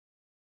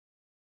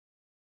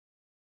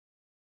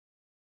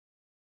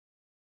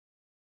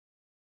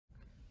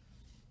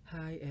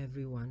Hi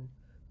everyone,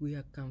 we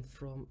are come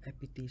from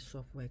FPT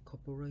Software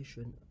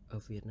Corporation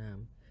of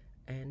Vietnam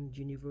and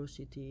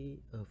University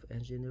of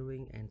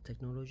Engineering and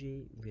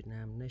Technology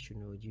Vietnam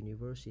National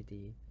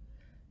University.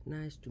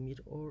 Nice to meet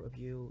all of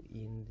you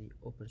in the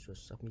Open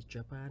Source Summit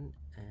Japan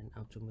and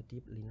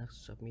Automotive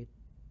Linux Summit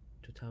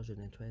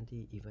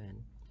 2020 event.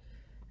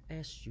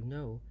 As you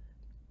know,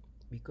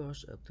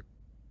 because of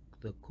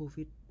the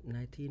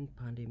COVID-19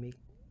 pandemic,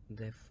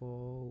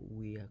 therefore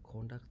we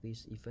conduct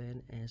this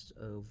event as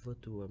a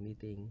virtual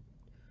meeting.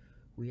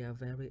 We are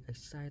very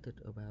excited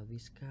about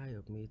this kind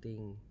of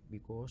meeting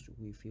because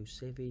we feel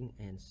saving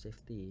and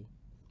safety.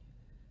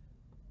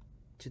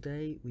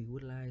 Today we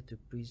would like to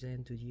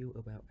present to you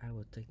about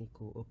our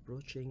technical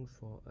approaching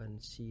for an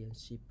C and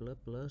C++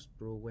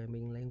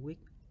 programming language,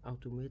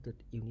 automated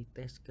unit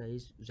test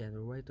case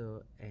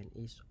generator and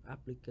its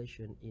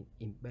application in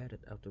embedded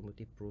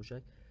automotive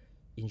project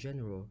in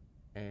general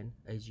and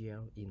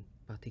AGL in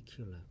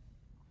particular.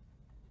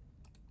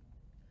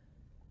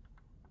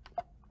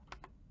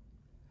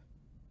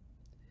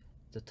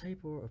 The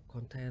table of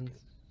content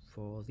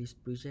for this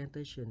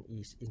presentation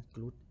is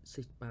include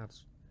 6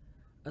 parts.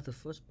 At the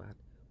first part,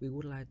 we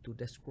would like to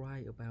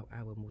describe about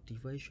our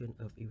motivation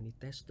of unit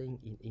testing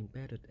in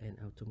embedded and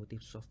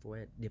automotive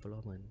software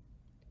development.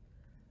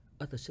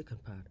 At the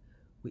second part,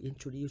 we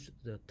introduce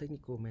the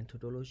technical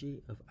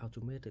methodology of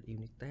automated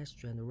unit test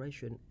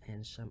generation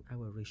and some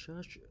our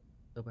research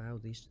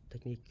about this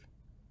technique.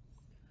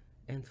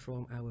 And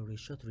from our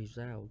research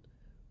result,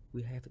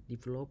 we have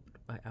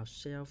developed by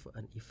ourselves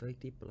an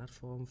effective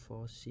platform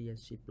for C and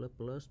C++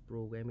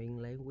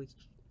 programming language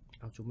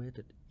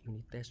automated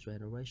unit test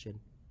generation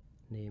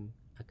named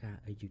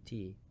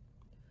AGL.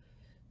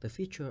 The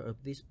feature of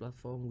this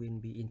platform will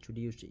be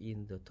introduced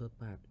in the third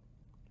part.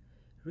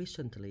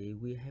 Recently,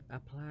 we have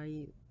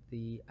applied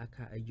the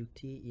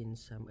AGL in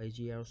some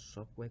AGL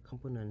software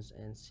components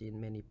and seen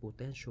many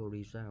potential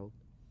results.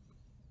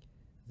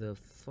 The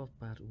fourth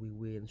part we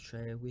will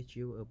share with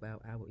you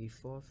about our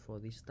effort for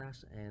this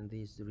task and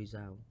this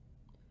result.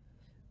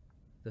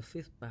 The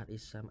fifth part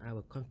is some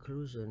our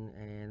conclusion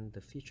and the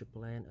future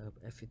plan of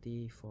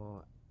FPT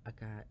for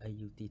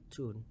AGL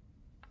tool.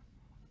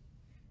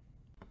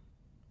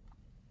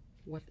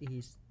 What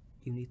is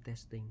unit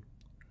testing?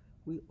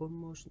 We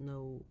almost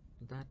know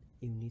that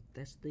unit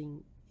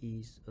testing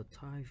is a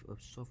type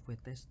of software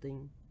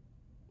testing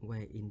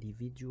where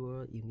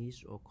individual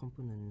units or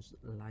components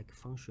like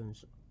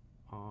functions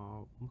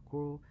or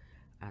macro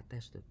are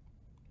tested.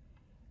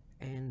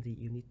 And the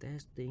unit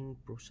testing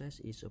process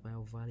is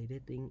about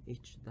validating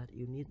each that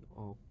unit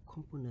or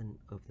component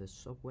of the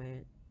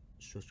software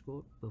source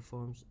code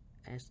performs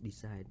as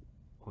designed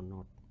or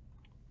not.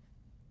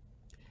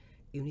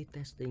 Unit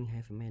testing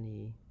have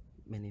many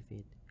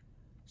benefits.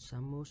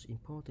 Some most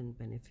important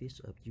benefits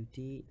of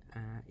UT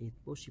are it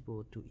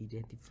possible to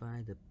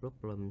identify the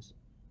problems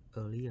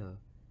earlier.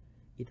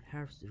 It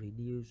helps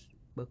reduce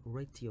bug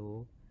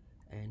ratio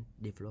and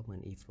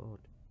development effort.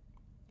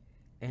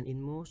 And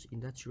in most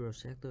industrial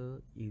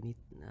sectors, unit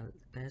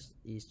test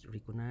is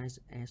recognized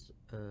as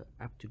an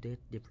up-to-date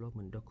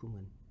development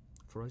document,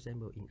 for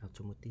example in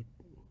automotive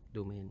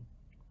domain.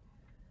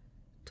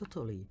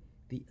 Totally,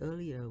 the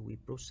earlier we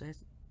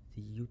process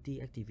the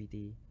UT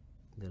activity,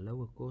 the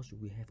lower cost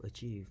we have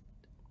achieved.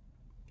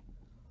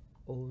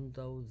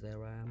 Although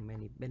there are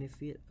many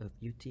benefits of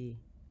UT,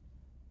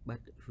 but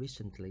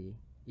recently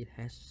it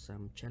has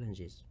some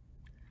challenges.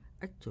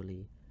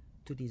 Actually,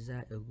 to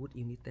design a good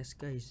unit test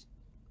case,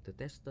 the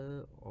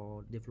tester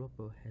or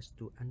developer has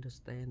to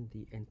understand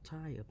the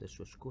entire of the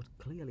source code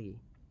clearly.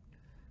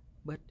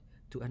 But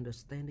to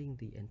understanding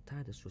the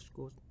entire source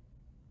code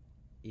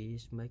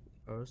is make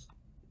us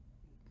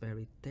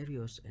very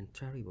tedious and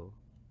terrible.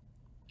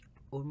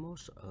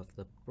 Almost of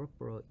the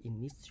proper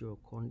initial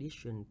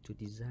condition to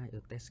design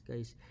a test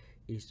case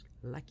is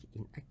lacking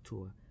in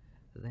actual,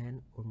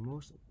 then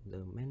almost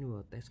the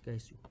manual test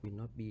case will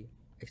not be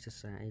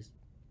exercised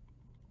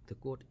the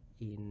code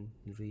in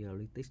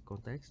realistic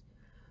context,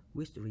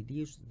 which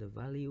reduce the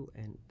value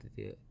and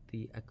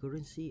the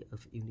accuracy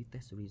of unit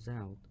test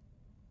result.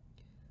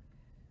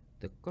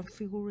 The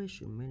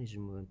configuration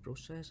management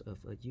process of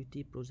a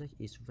UT project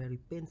is very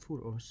painful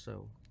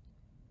also.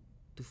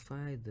 To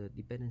find the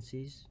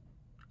dependencies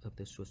of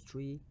the source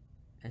tree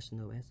as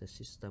known as the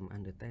system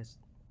under test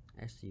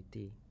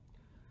SCT.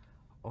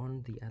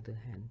 On the other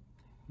hand,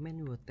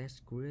 manual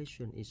test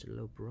creation is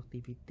low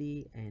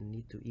productivity and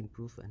need to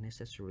improve as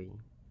necessary.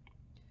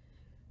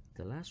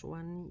 The last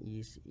one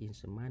is in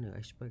a minor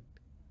aspect.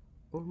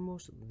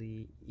 Almost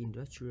the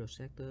industrial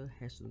sector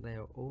has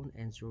their own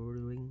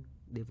engineering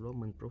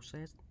development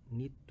process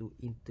need to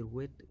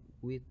integrate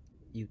with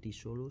UT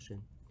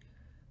solution.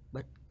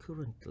 But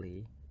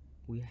currently,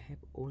 we have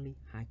only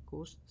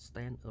high-cost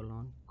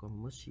stand-alone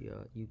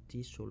commercial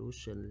UT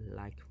solution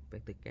like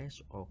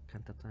VectorCAD or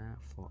Cantata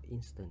for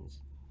instance.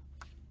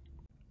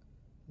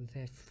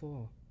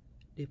 Therefore,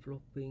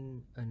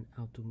 developing an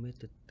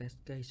automated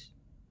test case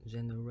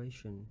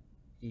generation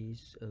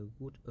is a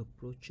good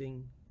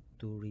approaching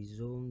to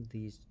resolve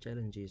these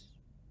challenges.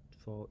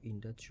 for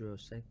industrial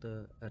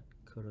sector at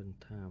current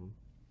time.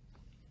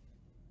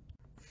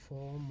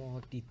 For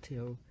more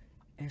detail,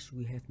 as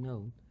we have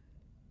known,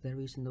 there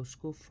is no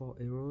scope for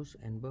errors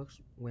and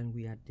bugs when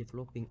we are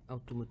developing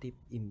automotive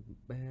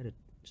embedded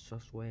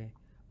software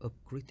of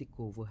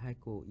critical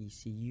vehicle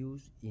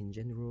ECUs in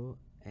general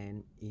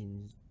and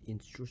in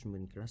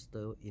instrument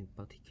cluster in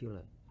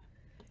particular.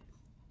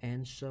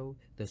 And so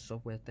the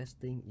software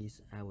testing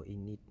is our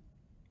need.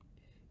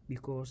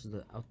 Because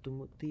the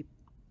automotive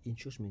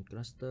instrument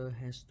cluster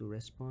has to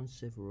respond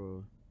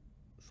several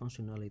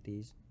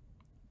functionalities,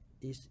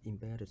 its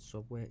embedded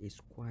software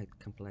is quite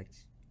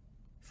complex.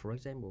 For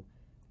example,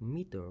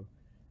 meter,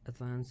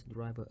 advanced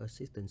driver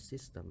assistance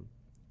system,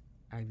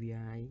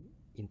 IVI,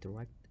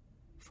 interact,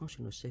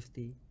 functional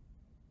safety.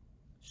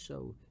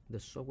 So the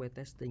software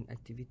testing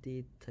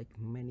activity take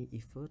many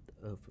effort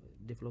of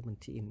development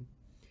team,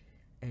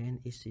 and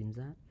it seems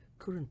that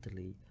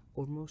currently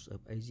almost of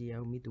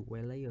AGL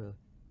middleware layer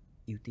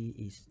UT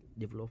is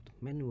developed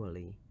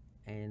manually,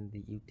 and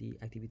the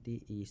UT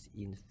activity is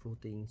in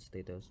floating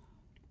status.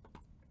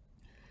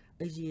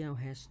 AGL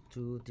has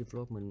two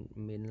development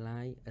main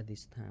lines at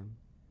this time,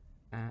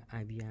 are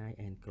IVI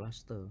and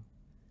cluster.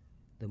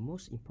 The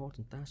most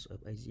important task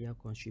of AGL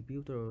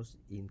contributors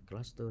in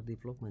cluster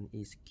development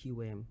is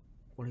QM,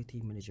 quality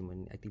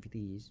management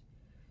activities,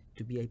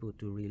 to be able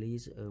to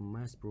release a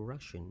mass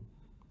production.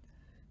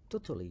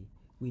 Totally,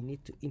 we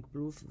need to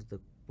improve the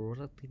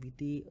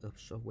productivity of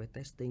software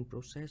testing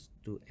process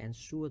to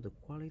ensure the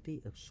quality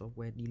of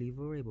software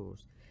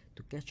deliverables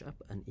to catch up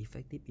an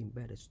effective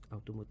embedded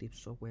automotive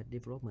software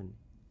development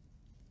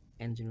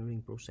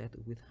engineering process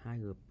with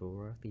higher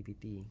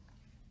productivity.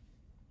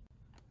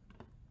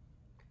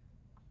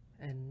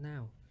 And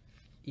now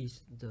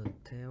is the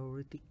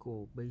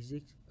theoretical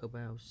basics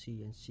about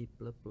C and C++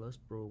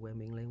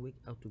 programming language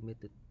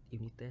automated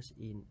unit tests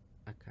in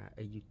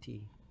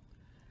AKAUT.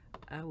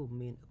 Our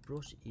main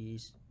approach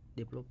is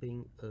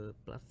developing a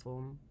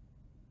platform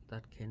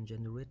that can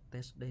generate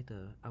test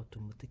data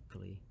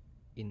automatically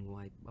in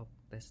white box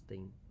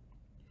testing.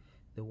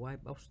 The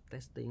white box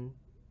testing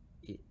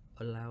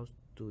allows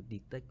to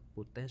detect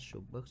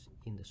potential bugs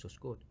in the source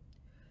code.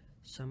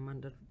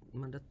 Some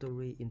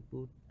mandatory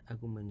input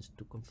arguments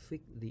to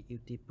configure the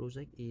UT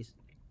project is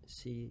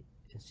C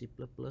and C++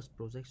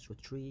 project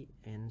tree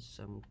and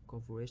some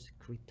coverage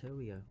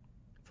criteria.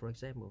 For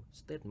example,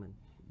 statement,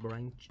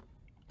 branch,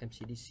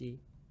 MCDC.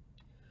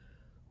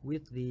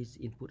 With these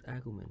input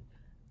arguments,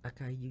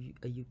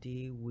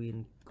 AKAUT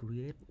will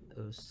create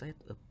a set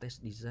of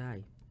test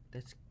design,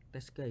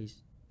 test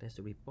case, test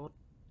report,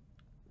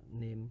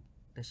 name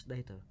test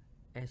data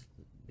as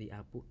the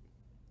output.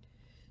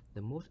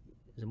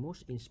 The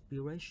most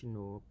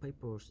inspirational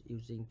papers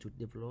using to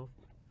develop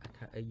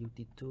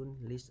AKAUT tool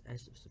list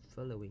as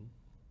following.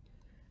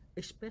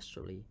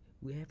 Especially,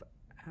 we have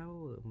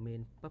our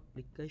main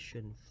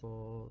publication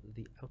for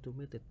the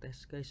automated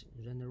test case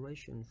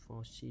generation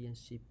for C and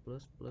C++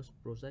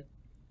 project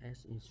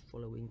as is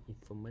following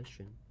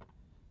information.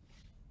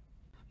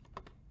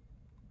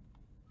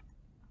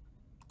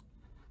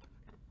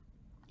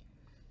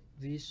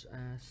 These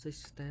 6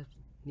 steps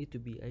need to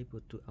be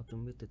able to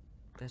automate the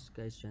test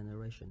case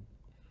generation.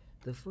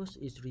 The first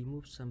is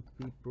remove some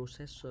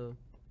preprocessor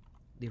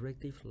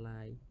directive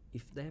like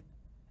if-def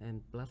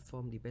and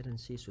platform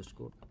dependency source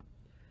code.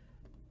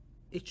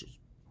 Each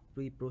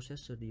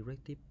preprocessor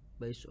directive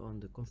based on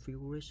the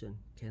configuration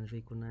can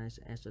recognize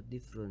as a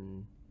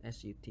different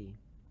SUT.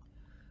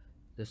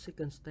 The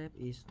second step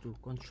is to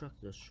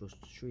construct the source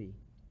tree.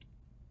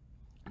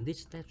 This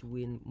step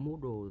will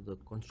model the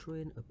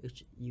constraint of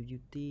each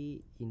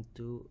UUT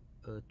into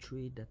a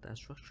tree data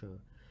structure.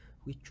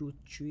 We choose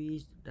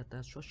tree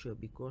data structure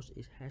because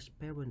it has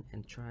parent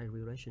and child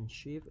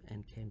relationship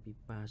and can be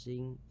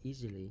parsing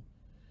easily.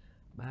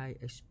 By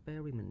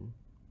experiment,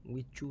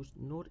 we choose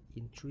node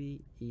in tree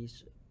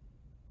is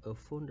a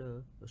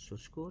folder, a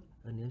source code,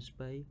 a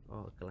namespace,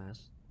 or a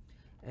class,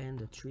 and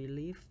the tree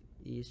leaf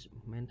is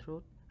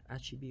method,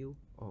 attribute,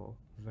 or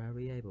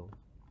variable.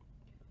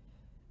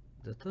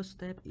 The third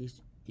step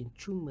is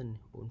instrument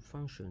on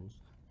functions.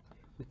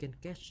 We can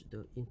catch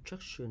the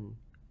instruction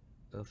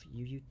of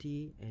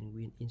UUT and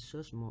we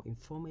insert more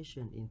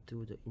information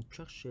into the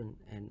instruction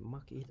and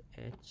mark it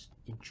as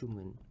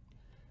instrument.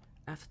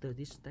 After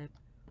this step,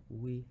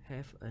 we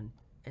have an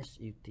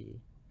SUT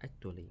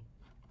actually.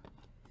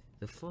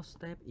 The fourth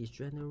step is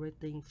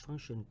generating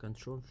function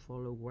control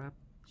follow graph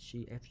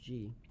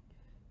CFG.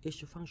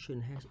 Each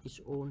function has its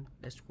own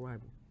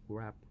described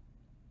graph.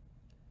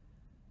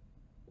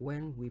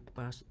 When we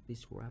pass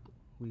this graph,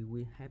 we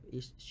will have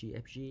its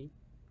CFG.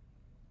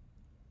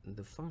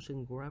 The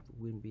function graph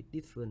will be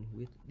different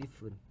with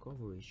different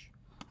coverage.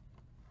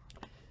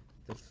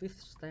 The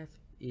fifth step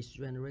is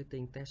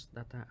generating test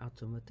data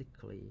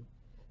automatically.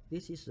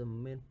 This is the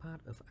main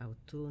part of our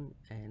tool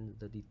and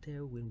the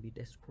detail will be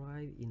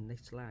described in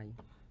next slide.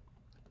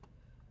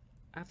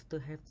 After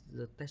have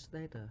the test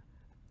data,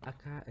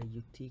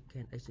 AKAUT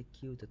can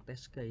execute the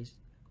test case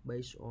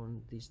based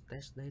on this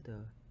test data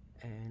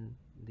and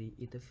the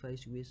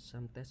interface with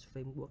some test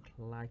framework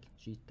like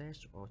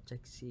gtest or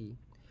checkc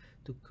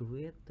to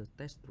create the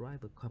test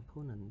driver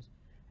components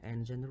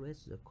and generate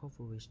the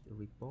coverage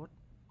report.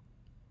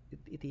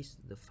 It is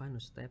the final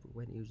step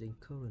when using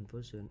current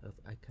version of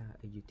ACA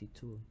AUT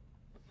tool.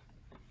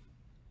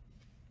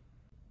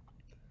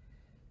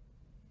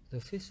 The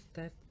fifth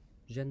step,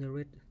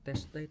 generate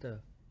test data,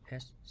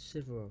 has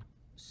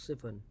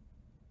seven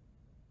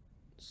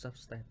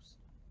substeps.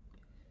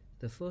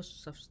 The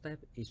first substep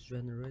is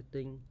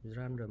generating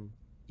random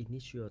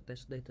initial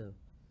test data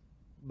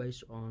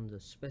based on the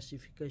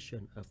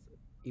specification of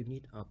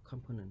unit or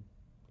component.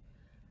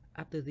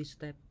 After this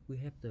step, we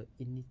have the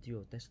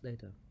initial test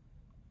data.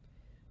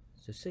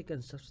 The second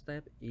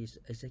substep is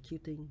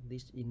executing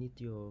this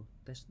initial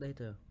test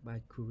data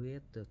by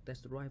create the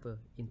test driver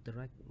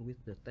interact with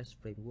the test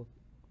framework.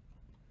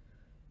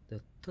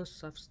 The third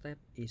substep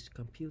is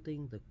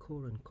computing the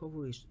current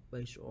coverage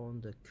based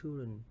on the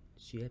current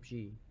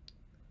CFG.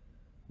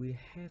 We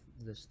have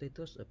the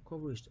status of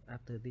coverage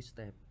after this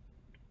step.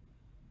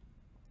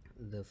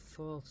 The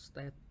fourth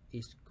step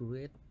is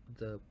create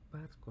the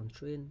path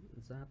constraint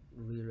that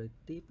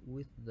relative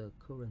with the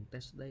current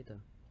test data.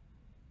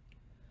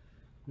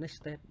 Next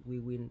step, we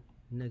will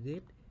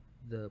negate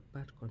the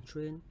path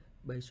constraint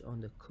based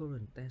on the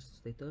current test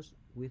status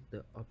with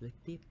the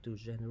objective to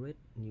generate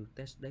new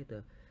test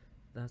data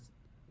that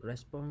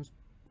responds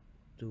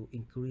to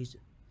increase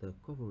the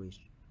coverage.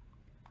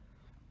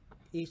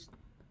 Each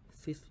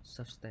fifth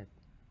substep.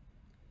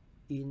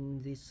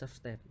 In this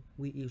substep,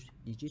 we use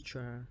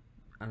digital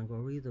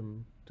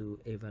algorithm to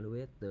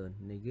evaluate the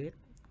negate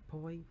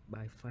point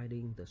by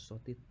finding the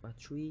sorted path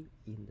tree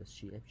in the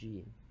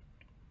CFG.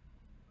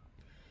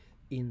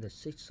 In the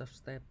sixth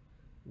substep,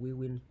 we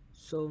will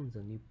solve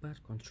the new path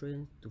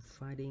constraint to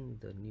finding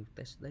the new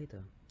test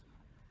data.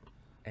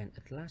 And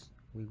at last,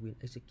 we will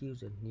execute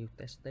the new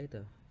test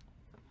data.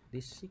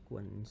 This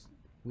sequence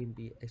will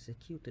be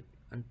executed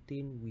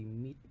until we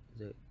meet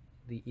the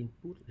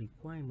input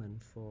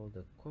requirement for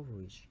the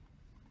coverage.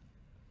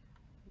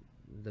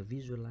 The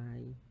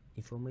visualized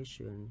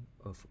information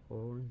of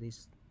all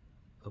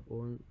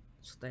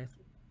steps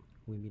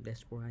will be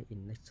described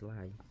in next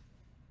slide.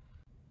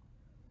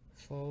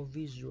 For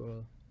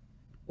visual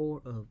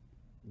all of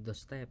the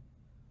steps,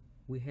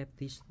 we have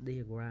this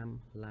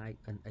diagram like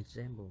an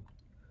example.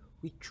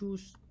 We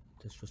choose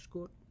the source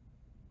code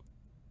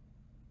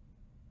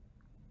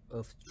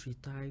of tree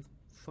type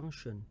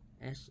function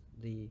as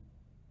the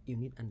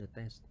unit under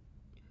test.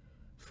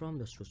 From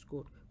the source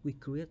code, we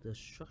create the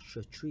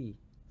structure tree.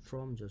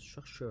 From the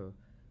structure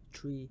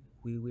tree,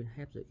 we will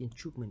have the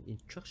instrument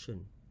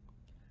instruction.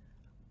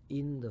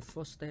 In the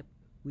fourth step,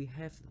 we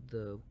have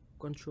the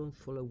control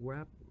flow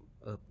graph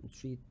of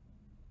tree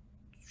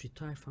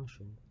type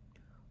function.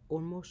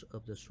 On most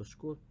of the source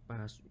code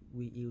paths,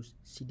 we use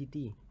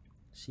CDT,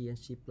 C and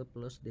C++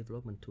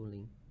 development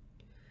tooling.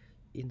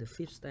 In the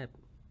fifth step,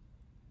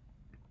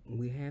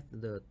 we have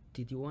the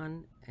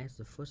TT1 as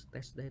the first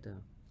test data,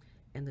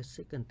 and the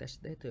second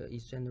test data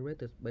is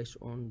generated based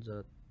on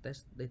the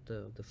test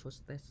data, the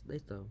first test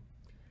data,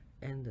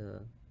 and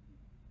the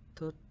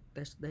third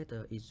test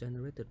data is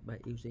generated by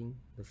using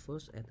the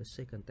first and the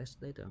second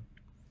test data.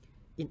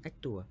 In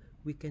Actua,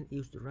 we can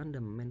use the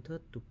random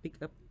method to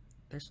pick up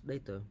test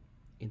data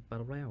in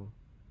parallel.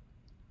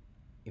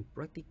 In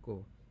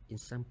practical, in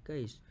some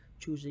cases,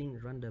 choosing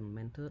random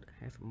method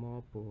have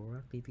more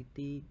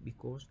productivity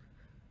because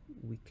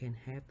we can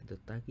have the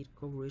target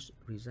coverage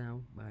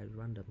result by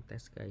random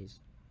test case.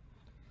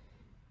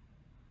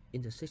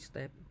 In the sixth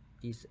step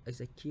is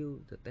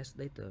execute the test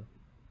data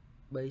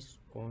based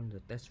on the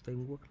test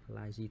framework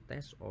like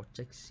gtest or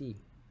checkc.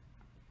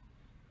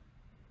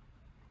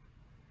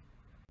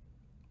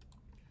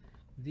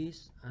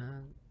 These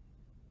are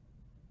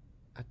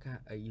ACA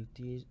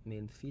AUT's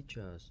main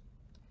features.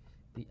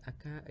 The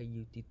ACA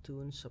AUT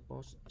tool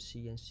supports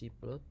C and C++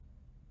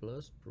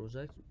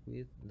 projects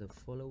with the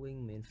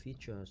following main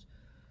features.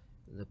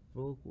 The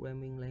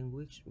programming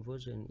language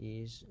version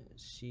is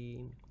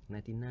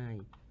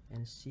C99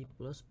 and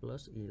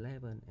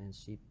C++11 and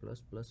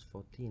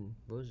C++14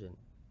 version.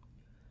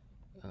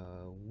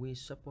 We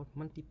support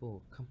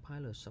multiple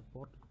compiler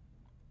support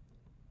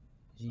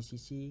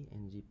GCC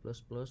and G++,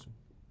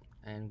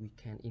 and we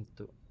can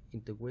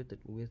integrate it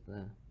with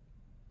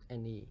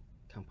any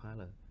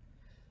compiler.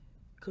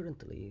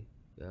 Currently,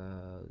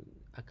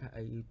 ACA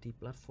AUT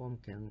platform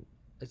can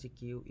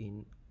execute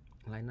in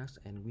Linux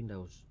and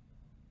Windows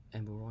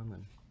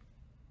environment.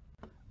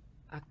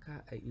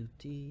 ACA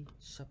AUT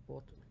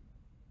support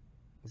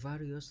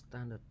various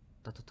standard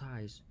data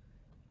types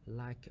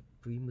like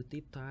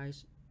primitive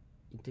types,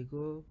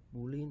 integer,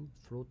 boolean,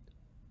 float,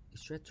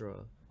 etc.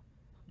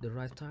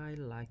 Derived types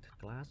like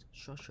class,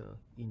 structure,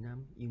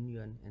 enum,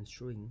 union, and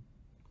string.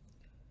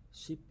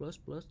 C++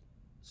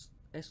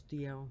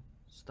 STL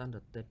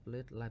standard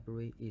template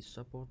library is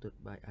supported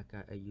by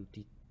ACA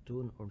AUT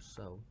tool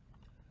also.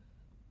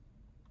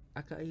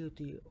 ACA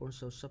AUT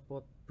also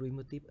support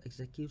primitive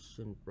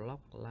execution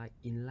block like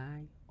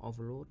inline,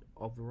 overload,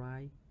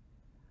 override,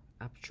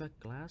 abstract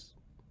class,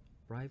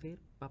 private,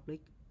 public,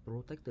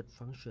 protected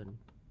function,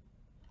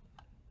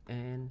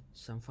 and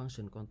some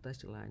function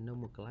context like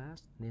normal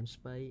class,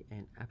 namespace,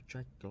 and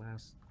abstract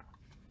class.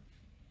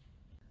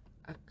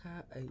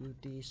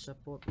 AGL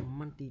support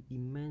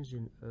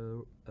multi-dimension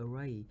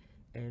array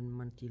and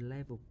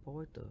multi-level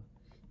pointer.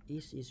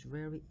 It is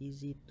very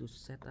easy to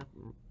set up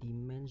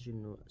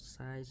dimensional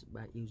size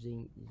by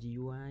using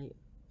GUI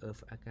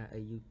of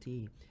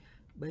AGL.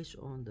 Based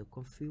on the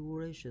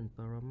configuration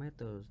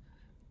parameters,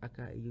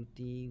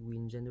 AGL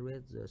will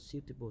generate the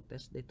suitable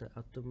test data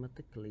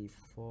automatically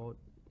for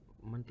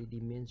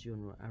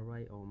multi-dimensional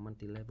array or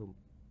multi-level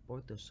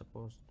pointer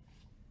support.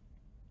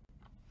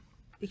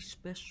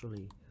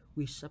 Especially,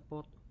 we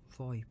support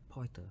void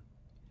pointer.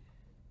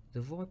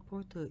 The void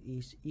pointer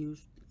is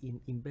used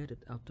in embedded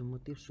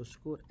automotive source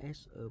code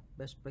as a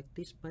best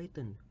practice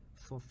pattern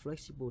for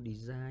flexible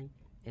design,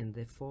 and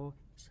therefore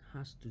it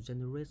has to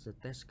generate the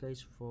test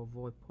case for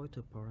void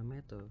pointer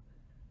parameter.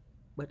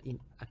 But in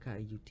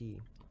AGL,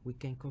 we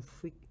can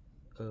configure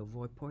a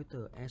void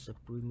pointer as a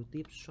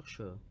primitive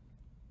structure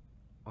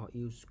or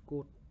use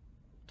code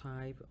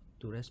type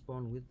to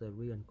respond with the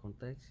real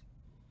context.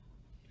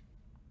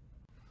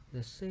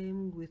 The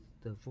same with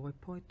the void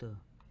pointer.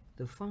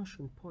 The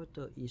function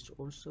pointer is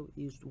also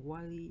used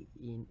widely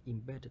in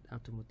embedded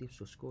automotive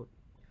source code.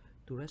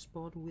 To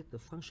respond with the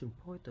function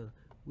pointer,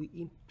 we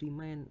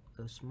implement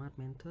a smart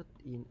method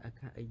in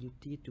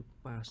AGL to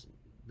pass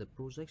the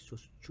project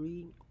source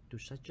tree to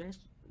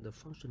suggest the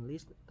function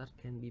list that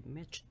can be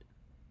matched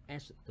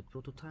as the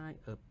prototype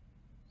of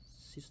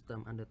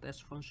system under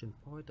test function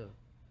pointer.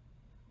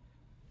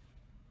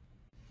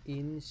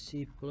 In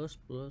C++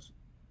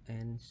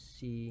 and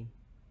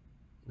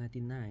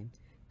C99,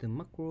 the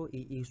macro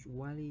is used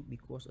widely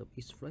because of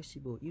its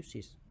flexible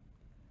usage.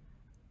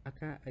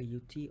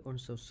 AGL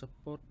also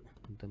supports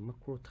the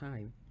macro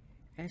type.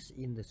 As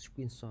in the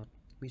screenshot,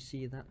 we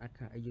see that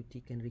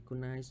AGL can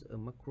recognize a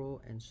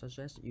macro and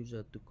suggest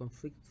user to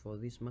configure for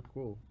this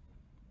macro.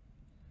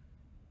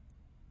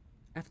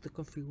 After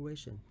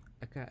configuration,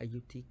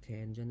 AGL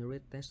can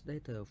generate test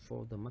data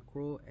for the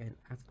macro, and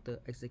after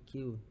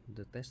execute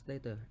the test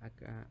data,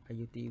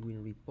 AGL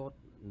will report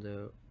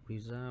the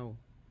result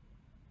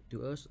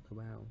to us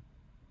about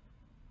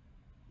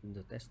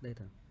the test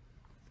data.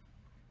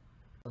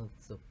 Of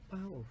the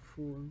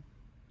powerful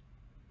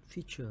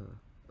feature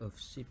of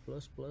C++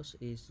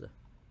 is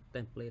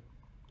template,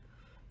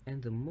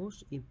 and the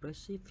most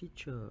impressive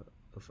feature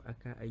of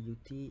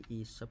AGL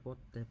is support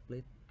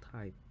template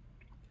type.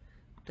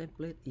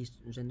 Template is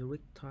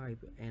generic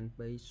type, and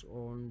based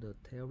on the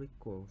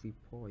theoretical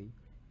viewpoint,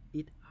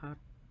 it hard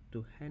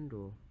to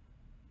handle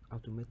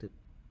automated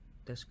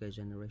test case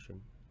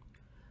generation.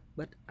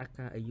 But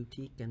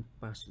AGL can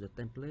pass the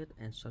template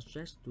and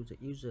suggest to the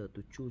user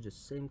to choose the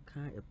same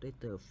kind of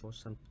data for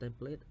some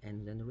template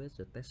and generate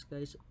the test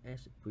case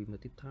as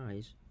primitive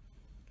types.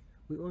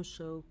 We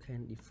also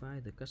can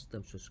define the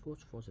custom source code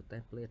for the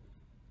template.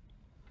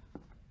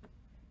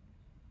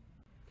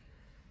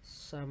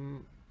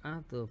 Some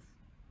other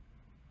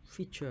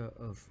feature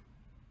of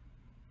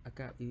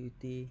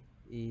AGL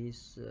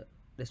is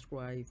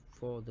described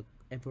for the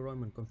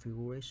environment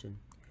configuration.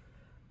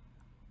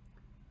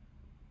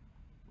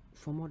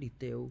 For more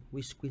detail,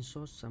 we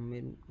screenshot some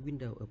main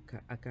window of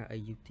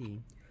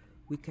AGL.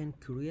 We can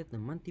create the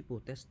multiple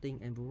testing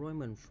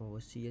environment for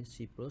a C and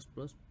C++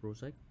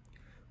 project.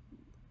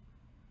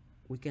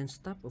 We can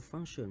start a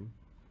function.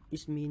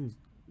 It means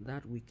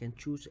that we can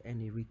choose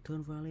any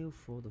return value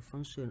for the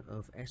function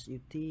of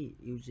SUT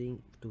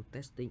using to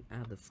testing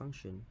other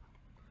function.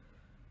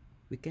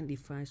 We can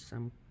define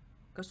some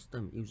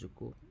custom user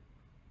code.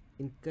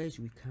 In case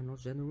we cannot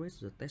generate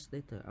the test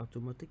data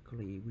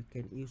automatically, we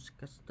can use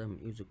custom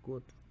user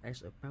code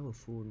as a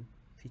powerful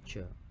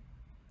feature.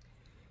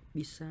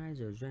 Besides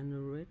the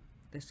generate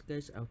test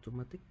case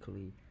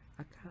automatically,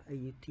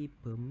 AGL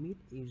permit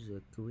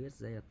user create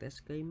their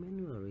test case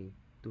manually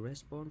to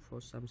respond for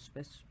some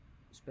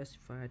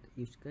specified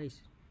use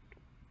case.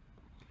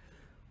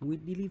 We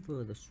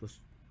deliver the source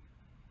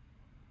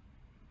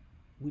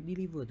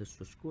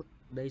code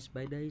days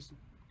by days.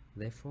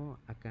 Therefore,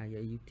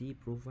 AGL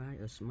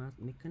provides a smart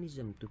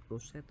mechanism to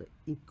process the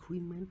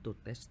incremental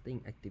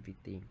testing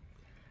activity.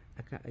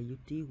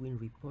 AGL will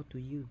report to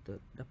you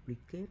the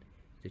duplicate,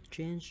 the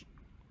change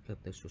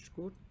of the source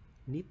code,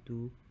 need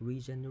to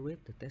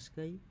regenerate the test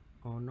case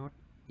or not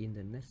in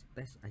the next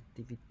test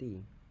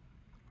activity.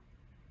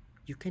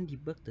 You can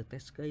debug the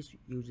test case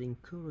using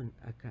current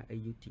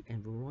AGL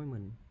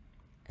environment.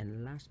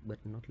 And last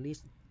but not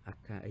least,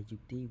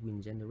 AGL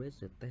will generate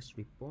the test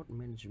report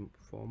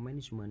for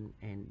management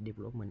and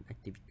development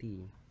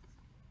activity.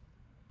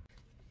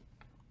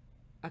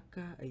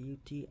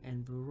 AGL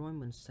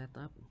environment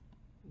setup,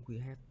 we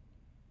have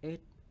 8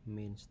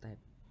 main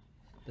steps.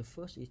 The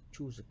first is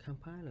choose a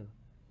compiler.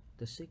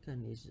 The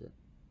second is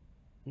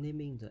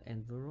naming the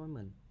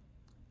environment.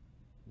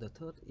 The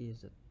third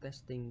is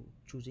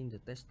choosing the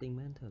testing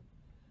method.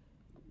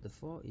 The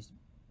fourth is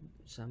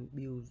some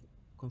build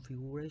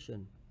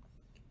configuration.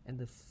 And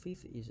the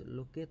fifth is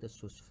locate the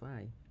source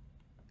file.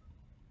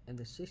 And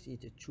the sixth is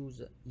to choose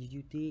the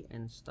UUT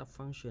and stub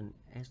function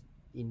as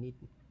in it.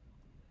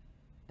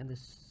 And the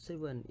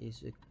seventh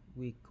is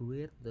we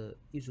create the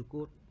user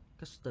code,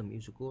 custom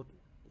user code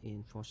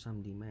in for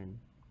some demand.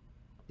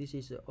 This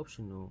is an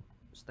optional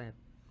step.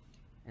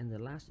 And the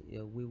last,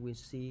 we will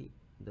see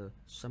the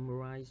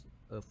summarize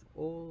of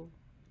all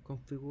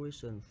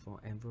configuration for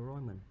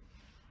environment.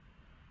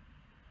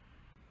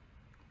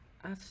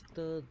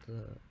 After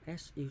the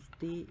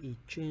SUT is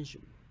changed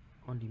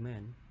on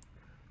demand,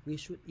 we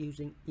should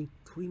using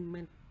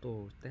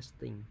incremental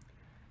testing.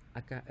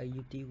 aka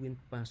AUT will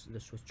pass the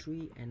source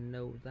tree and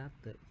know that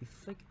the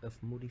effect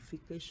of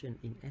modification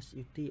in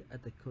SUT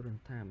at the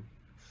current time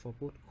for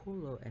both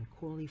caller and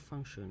callee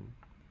function.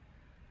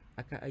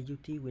 aka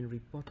AUT will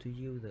report to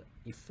you the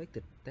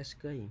affected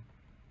test case,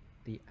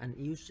 the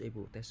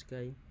unusable test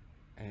case,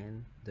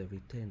 and the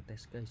return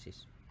test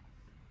cases.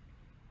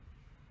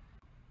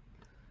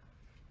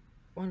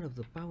 One of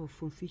the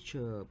powerful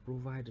features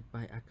provided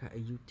by aka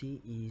AUT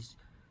is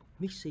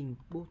mixing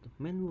both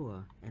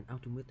manual and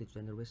automated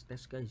generate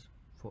test case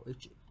for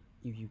each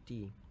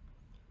UUT.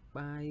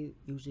 By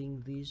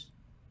using this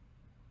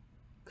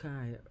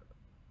kind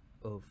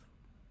of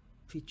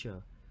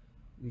feature,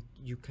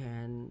 you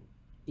can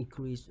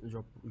increase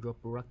your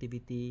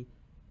productivity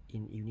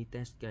in unit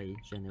test case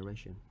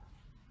generation.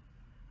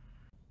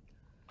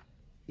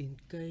 In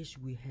case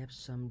we have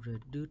some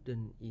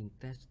redundant in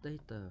test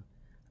data,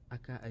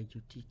 aka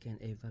AUT can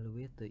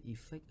evaluate the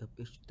effect of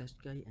each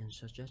test case and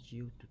suggest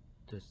you to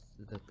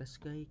the test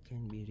case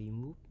can be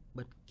removed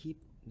but keep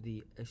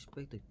the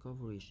expected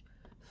coverage.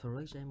 For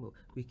example,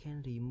 we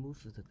can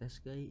remove the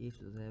test case if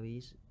there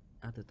is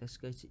other test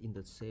cases in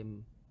the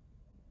same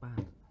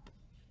path.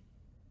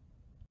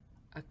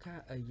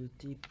 aka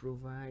AUT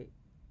provide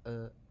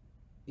a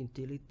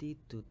utility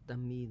to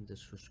dummy the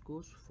source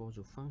code for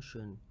the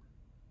function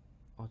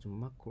or the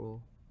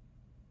macro.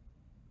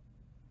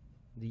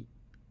 The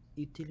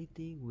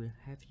utility will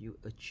have you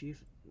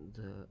achieve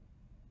the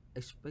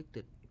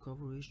expected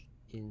coverage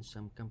in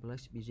some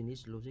complex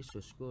business logic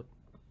source code.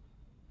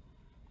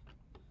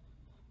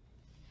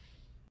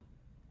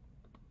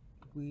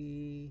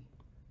 We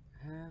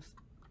have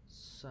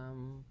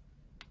some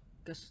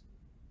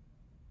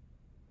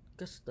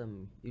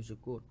custom user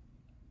code.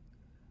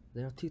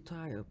 There are two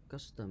types of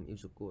custom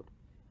user code.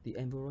 The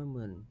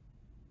environment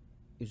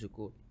user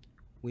code.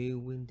 We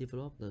will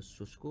develop the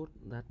source code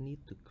that need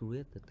to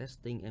create the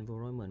testing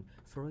environment.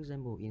 For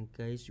example, in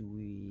case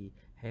we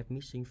have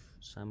missing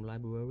some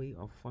library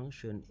or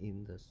function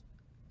in the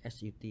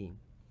SUT,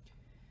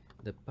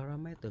 the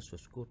parameter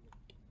source code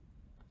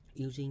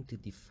using to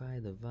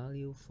define the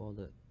value for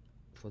the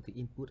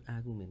input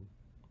argument,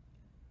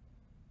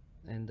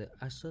 and the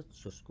assert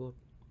source code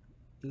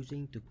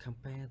using to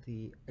compare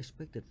the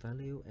expected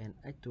value and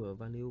actual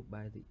value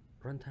by the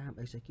runtime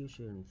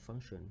execution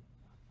function.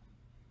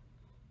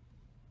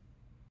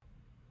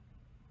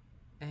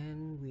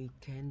 And we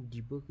can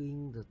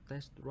debugging the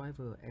test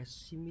driver as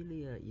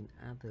similar in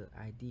other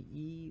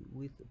IDE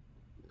with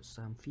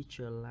some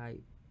feature like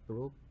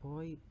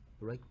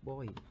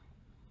breakpoint.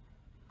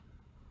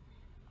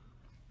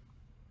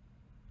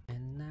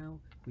 And now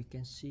we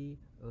can see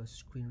a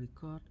screen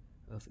record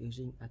of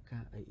using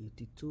aka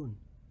AUT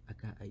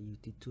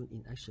tool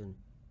in action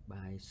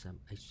by some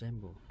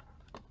example.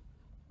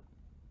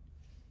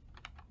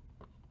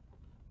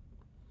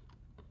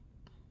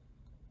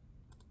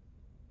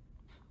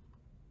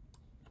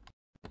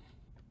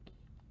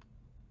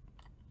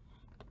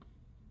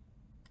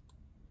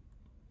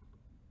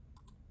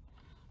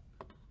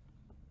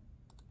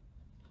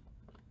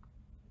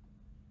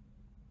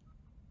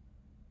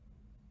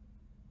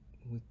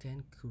 We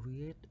can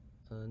create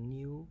a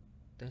new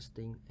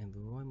testing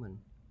environment.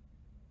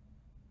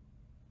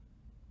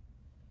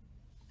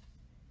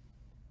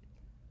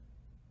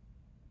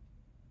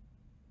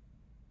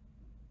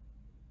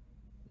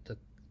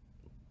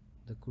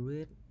 The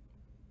create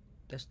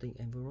testing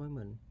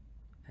environment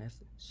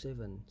has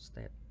 7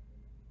 steps.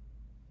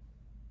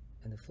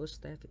 And the first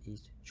step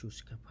is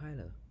choose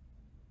compiler.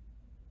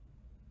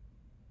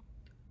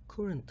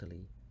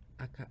 Currently,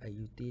 aka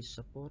AUT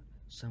support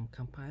some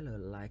compiler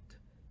like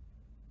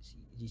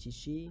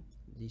GCC,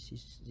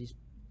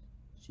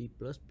 C++.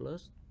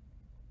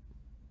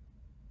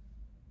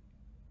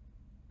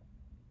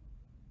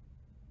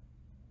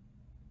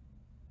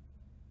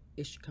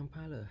 Each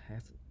compiler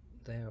have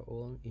their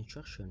own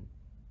instruction,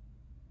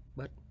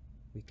 but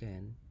we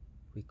can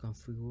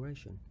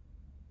reconfiguration.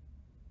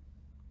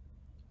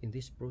 In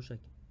this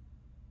project,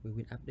 we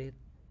will update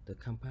the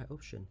compile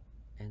option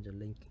and the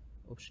link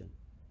option.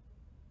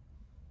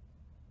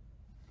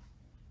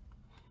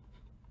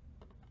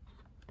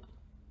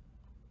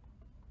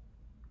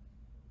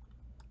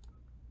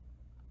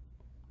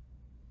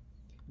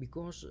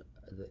 Because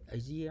the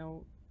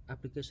AGL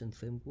application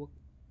framework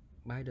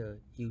by the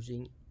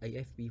using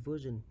AFP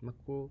version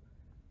macro,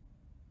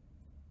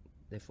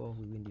 therefore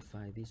we will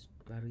define this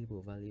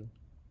variable value.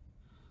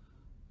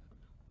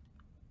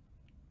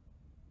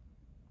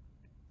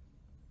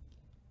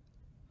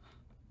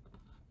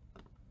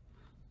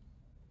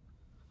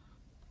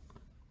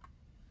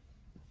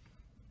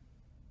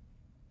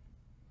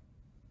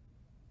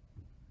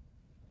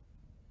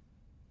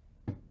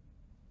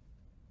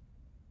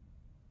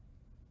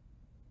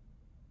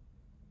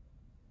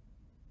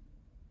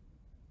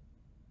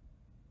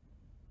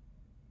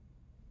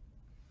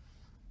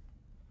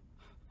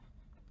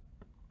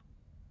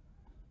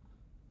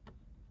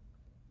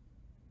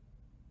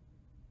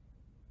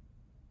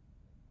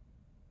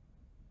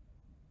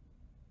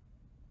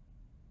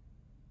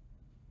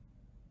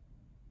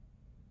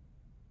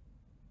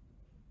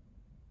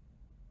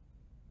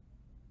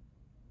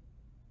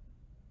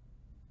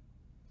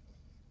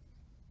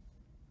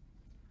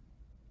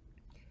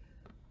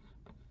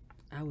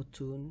 Our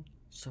tool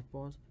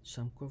supports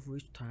some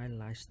coverage type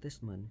like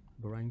statement,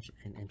 branch,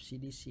 and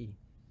MCDC.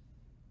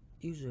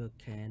 User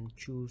can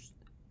choose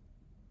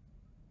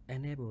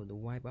enable the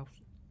white box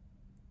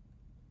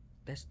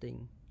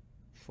testing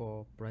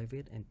for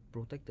private and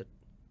protected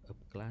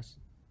class.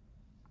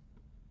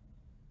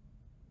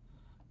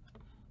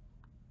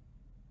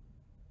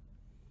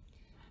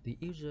 The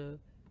user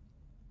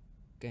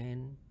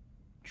can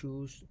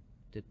choose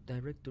the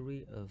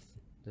directory of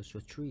the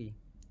source tree.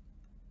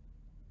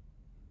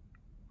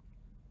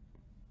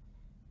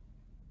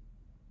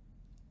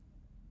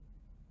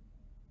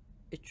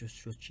 Each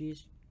source tree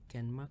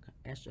can mark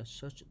as a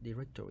search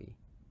directory.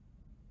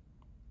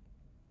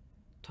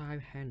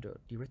 Type handle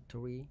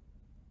directory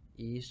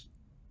is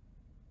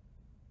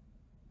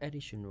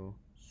additional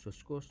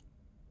source code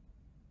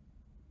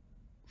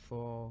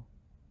for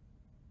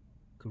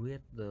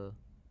create the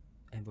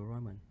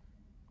environment.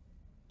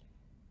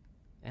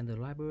 And the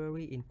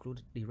library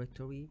included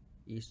directory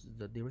is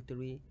the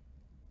directory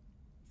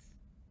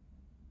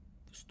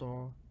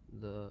store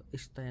the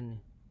extend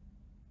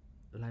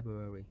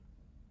library.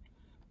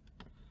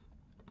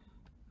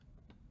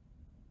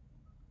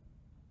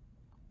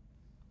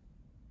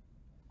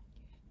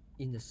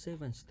 In the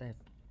seventh step,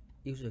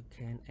 user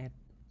can add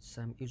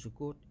some user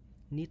code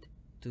need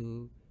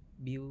to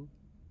build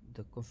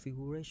the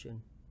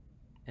configuration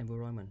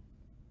environment.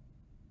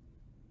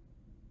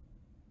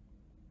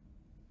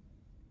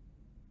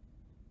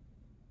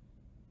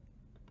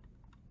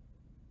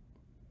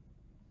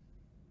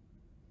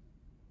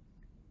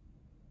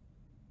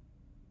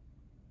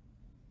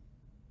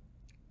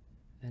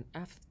 And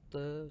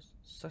after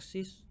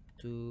success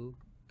to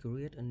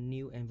create a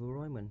new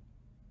environment,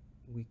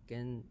 we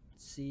can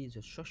see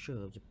the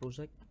structure of the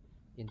project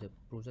in the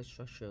project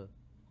structure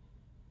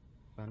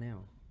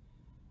panel.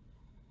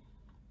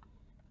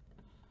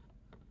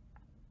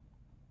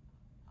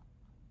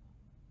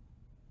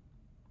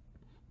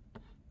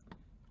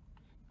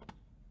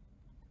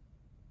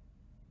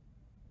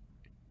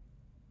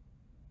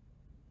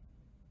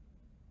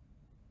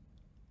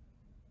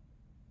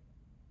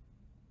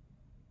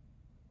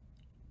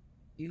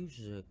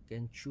 User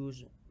can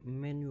choose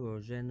manual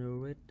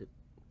generated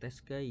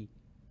test case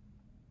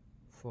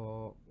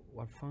for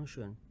one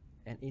function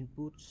and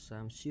input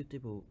some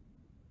suitable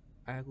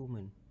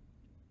argument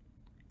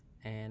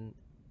and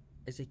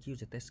execute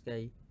the test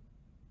case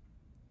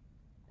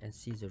and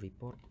see the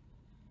report.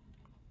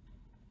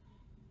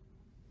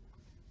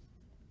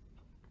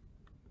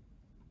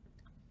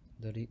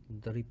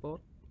 The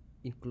report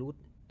include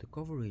the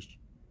coverage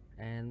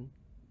and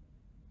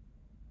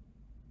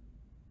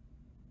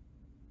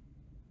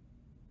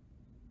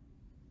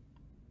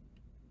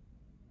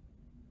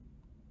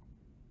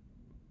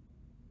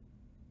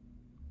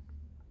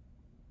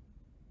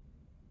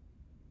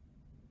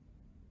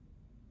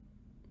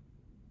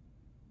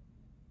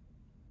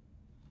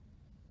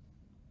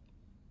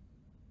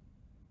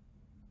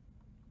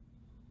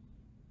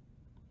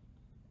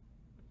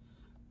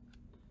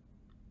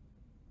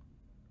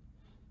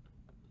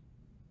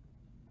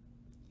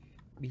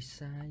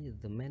besides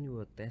the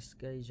manual test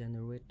case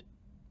generate,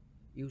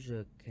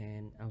 user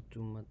can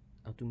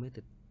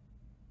automated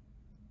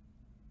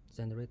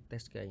generate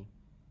test case.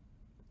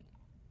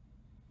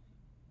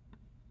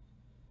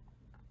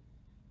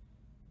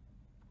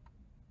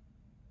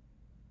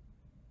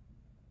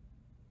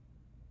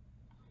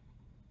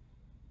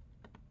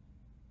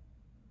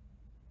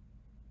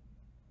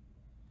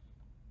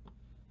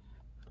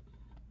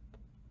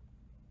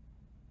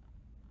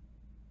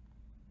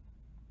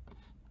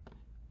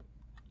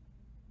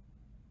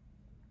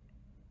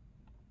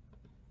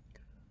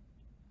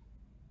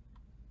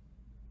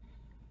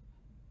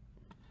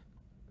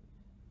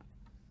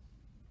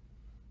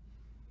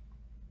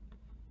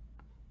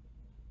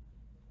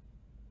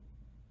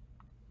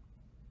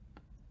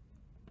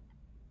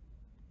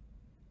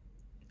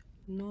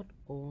 Not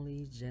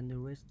only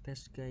generates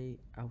test case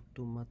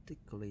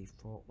automatically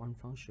for one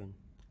function,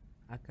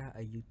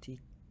 AGL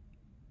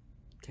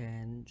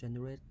can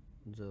generate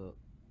the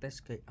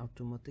test case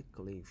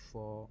automatically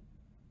for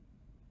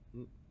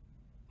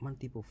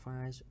multiple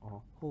files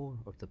or whole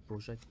of the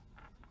project.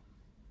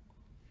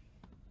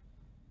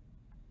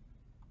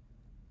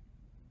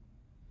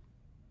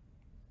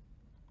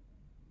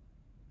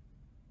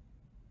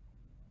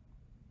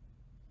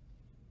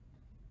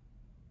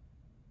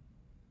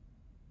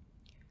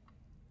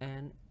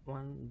 And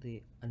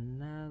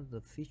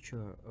another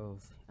feature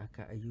of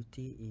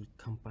AGL is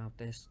compound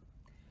test.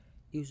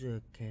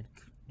 User can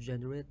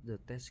generate the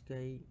test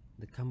case,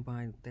 the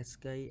combined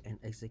test case, and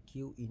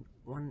execute in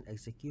one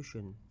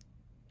execution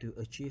to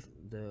achieve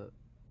the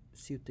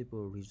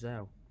suitable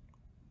result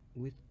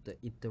with the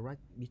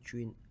interact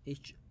between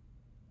each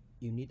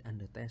unit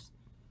under test.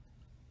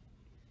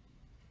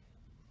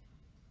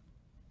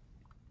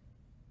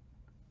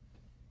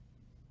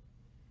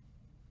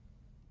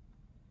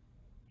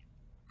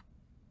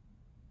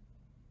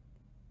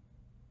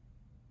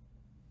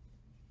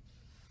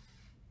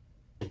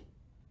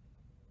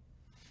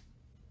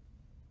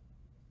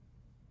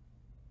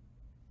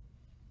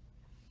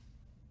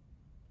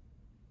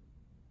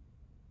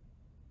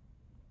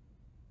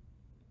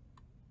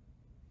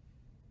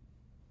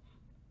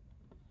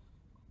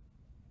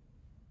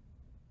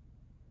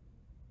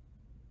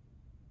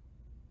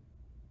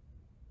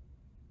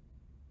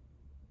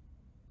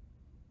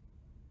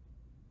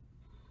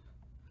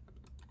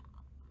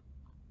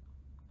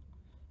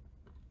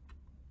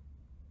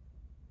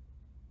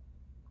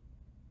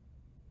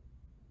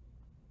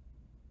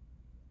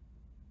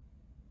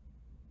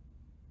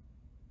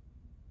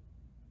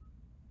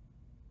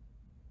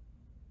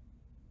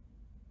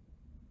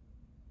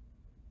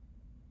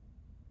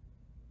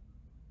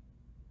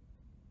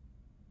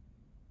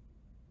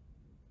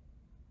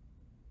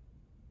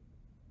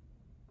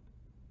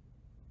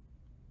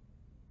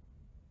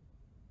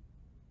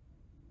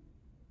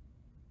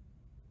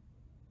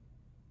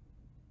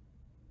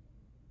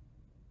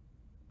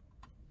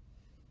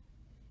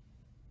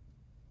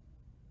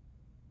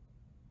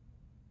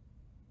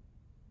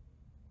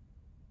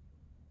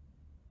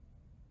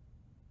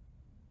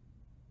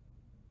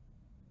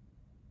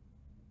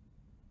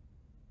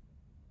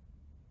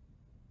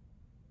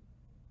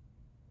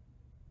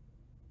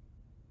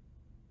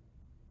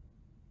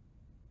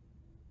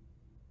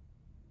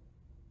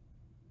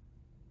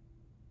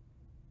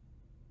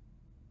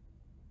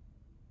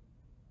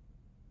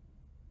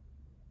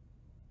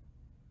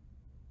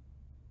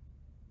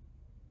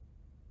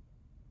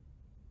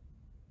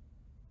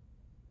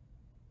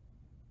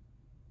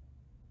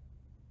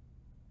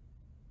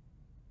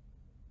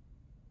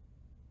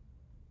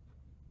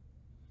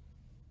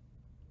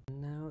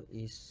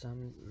 is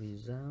some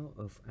result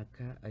of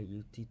ACA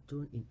IoT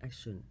tool in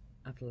action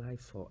applied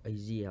for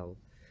AGL.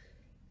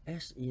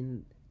 As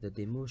in the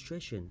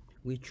demonstration,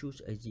 we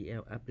choose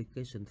AGL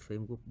application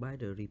framework by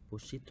the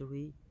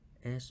repository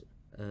as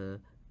a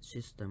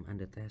system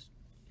under test.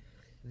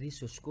 This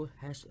source code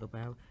has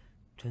about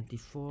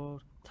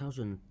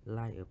 24,000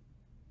 lines of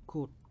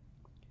code.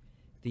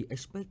 The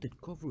expected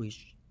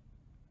coverage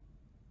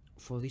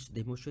for this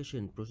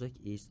demonstration project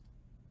is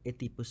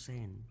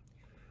 80%.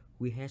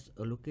 We have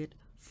allocated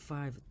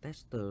 5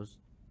 testers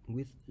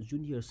with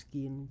junior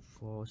skill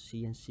for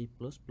CNC++,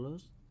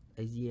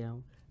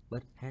 AGL,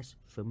 but has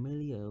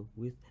familiar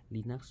with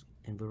Linux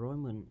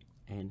environment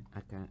and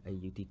ACA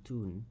IoT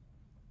tool.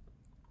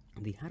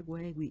 The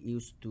hardware we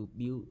use to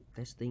build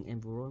testing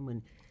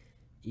environment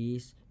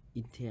is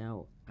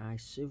Intel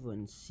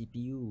i7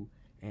 CPU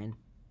and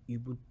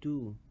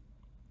Ubuntu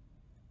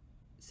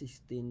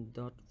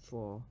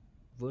 16.4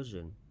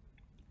 version.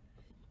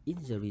 In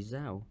the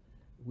result,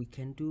 we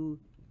can do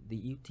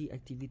the UT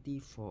activity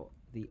for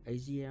the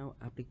AGL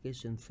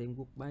application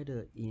framework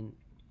builder in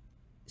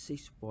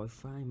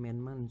 6.5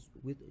 man-months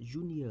with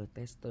junior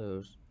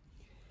testers.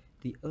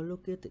 The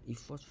allocated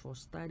effort for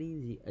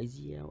studying the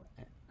AGL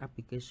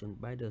application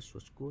builder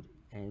source code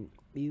and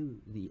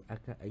build the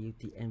ACA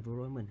IoT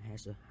environment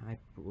has a high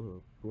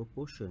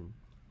proportion,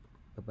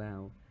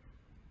 about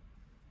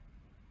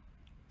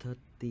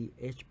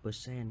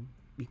 38%,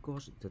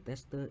 because the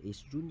tester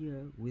is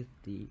junior with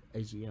the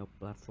AGL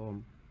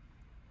platform,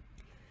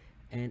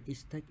 and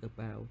it takes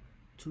about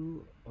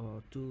 2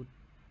 to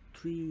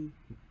 3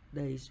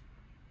 days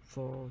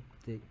for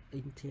the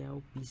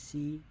Intel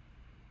PC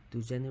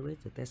to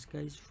generate the test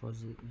case for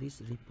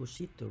this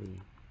repository.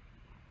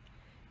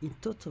 In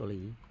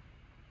totally,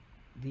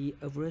 the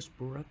average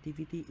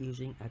productivity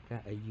using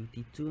ACA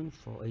IoT tool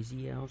for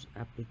AGL's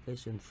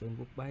application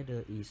framework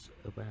builder is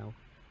about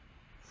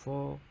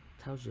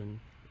 4,000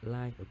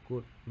 lines of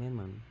code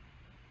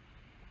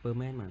per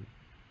man-month.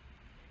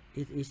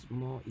 It is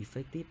more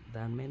effective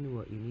than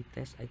manual unit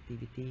test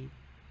activity,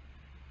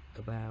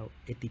 about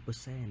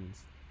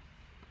 80%.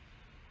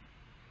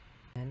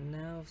 And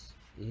now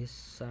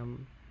is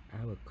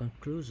our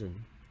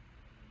conclusion.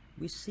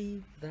 We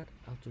see that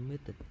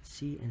automated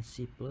C and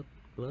C++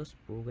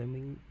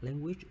 programming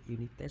language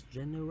unit test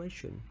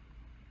generation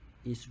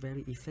is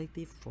very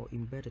effective for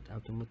embedded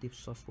automotive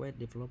software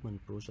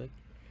development project.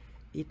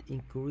 It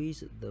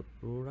increases the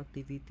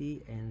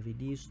productivity and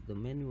reduces the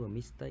manual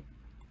mistake.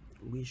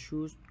 We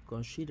should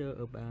consider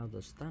about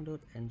the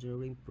standard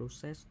engineering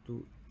process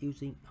to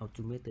using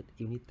automated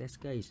unit test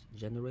case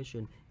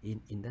generation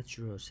in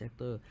industrial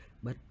sector,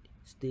 but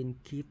still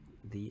keep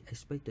the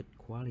expected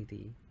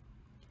quality.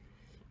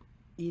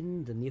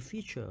 In the near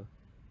future,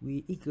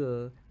 we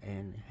eager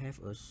and have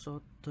a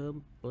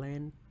short-term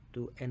plan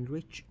to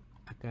enrich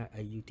ACA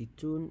IoT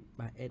tool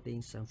by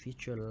adding some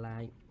feature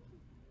like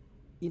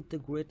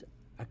integrate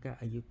ACA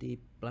IoT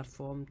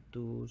platform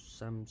to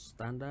some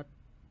standard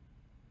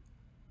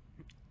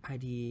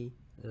IDE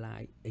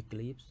like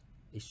Eclipse,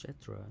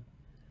 etc.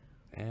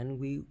 And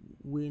we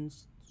will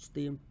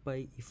still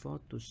pay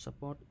effort to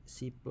support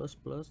C++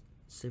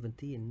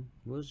 17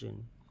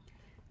 version.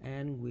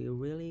 And we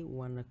really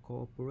want to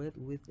cooperate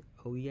with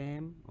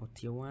OEM or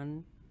Tier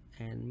 1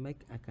 and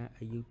make ACA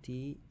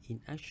IoT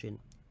in action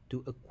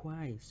to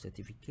acquire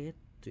certificate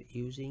to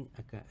using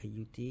ACA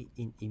IoT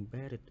in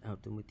embedded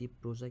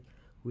automotive project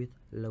with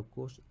low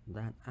cost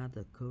than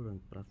other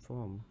current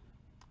platform.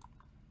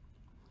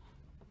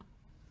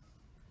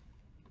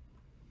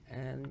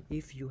 And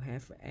if you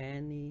have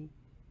any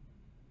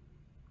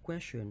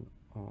question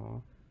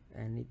or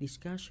any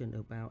discussion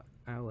about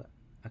our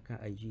ACA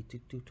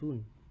IoT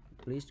tool,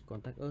 please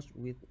contact us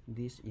with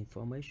this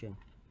information.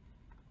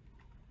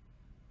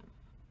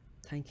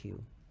 Thank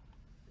you.